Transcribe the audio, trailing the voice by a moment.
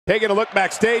Taking a look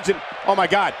backstage, and oh my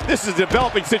God, this is a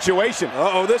developing situation.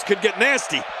 Uh-oh, this could get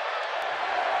nasty.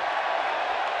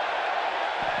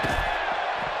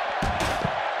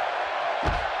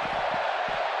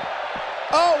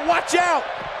 Oh, watch out!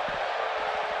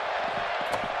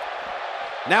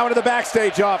 Now into the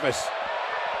backstage office.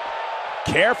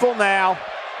 Careful now.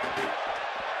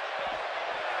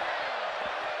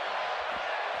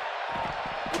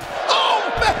 Oh,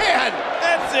 man!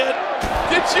 That's it.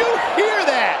 Did you hear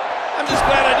that? I'm just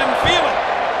glad I didn't feel it.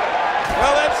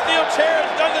 Well, that steel chair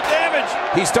has done the damage.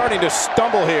 He's starting to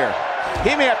stumble here.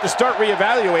 He may have to start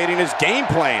reevaluating his game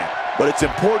plan. But it's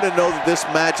important to know that this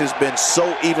match has been so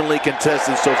evenly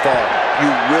contested so far. You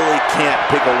really can't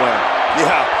pick a winner.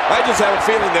 Yeah, I just have a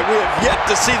feeling that we have yet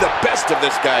to see the best of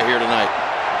this guy here tonight.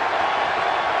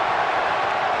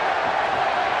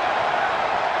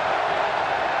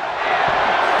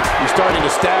 He's starting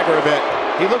to stagger a bit.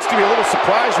 He looks to be a little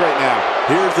surprised right now.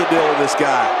 Here's the deal with this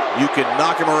guy. You can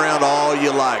knock him around all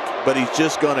you like, but he's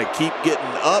just going to keep getting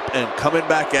up and coming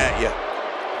back at you.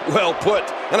 Well put,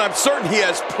 and I'm certain he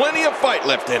has plenty of fight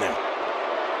left in him.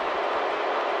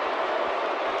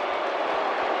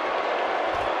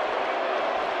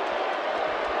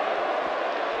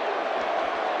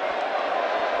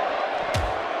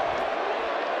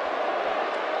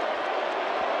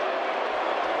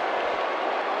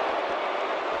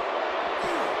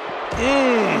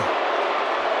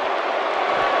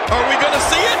 Are we going to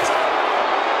see it?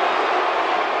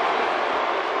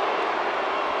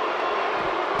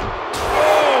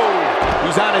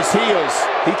 He's on his heels.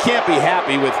 He can't be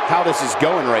happy with how this is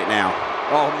going right now.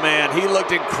 Oh, man, he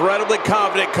looked incredibly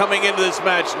confident coming into this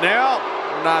match. Now,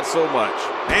 not so much.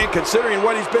 And considering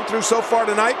what he's been through so far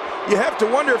tonight, you have to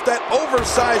wonder if that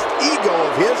oversized ego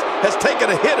of his has taken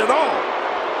a hit at all.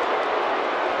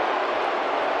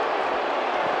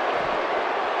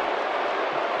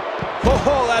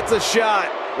 Oh, that's a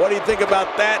shot. What do you think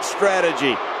about that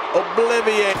strategy?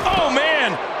 Obliviate. Oh,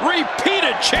 man,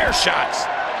 repeated chair shots.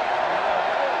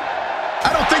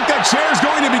 I don't think that chair is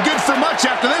going to be good for much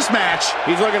after this match.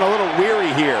 He's looking a little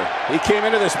weary here. He came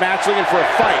into this match looking for a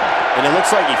fight, and it looks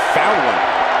like he found one.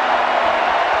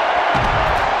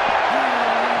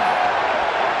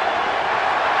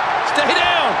 Stay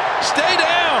down! Stay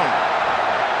down!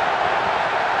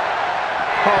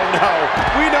 Oh, no.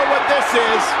 We know what this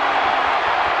is.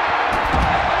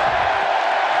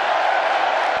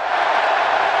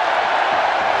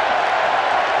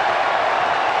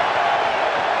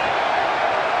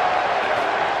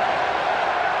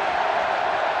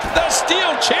 The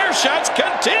steel chair shots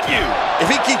continue. If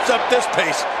he keeps up this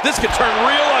pace, this could turn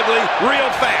real ugly real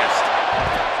fast.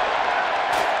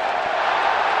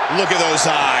 Look at those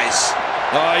eyes.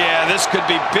 Oh, yeah, this could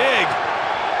be big.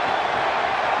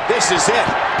 This is it.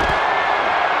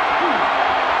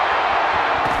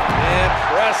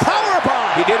 Impressive. Powerbomb!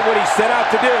 He did what he set out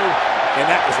to do, and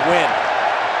that was win.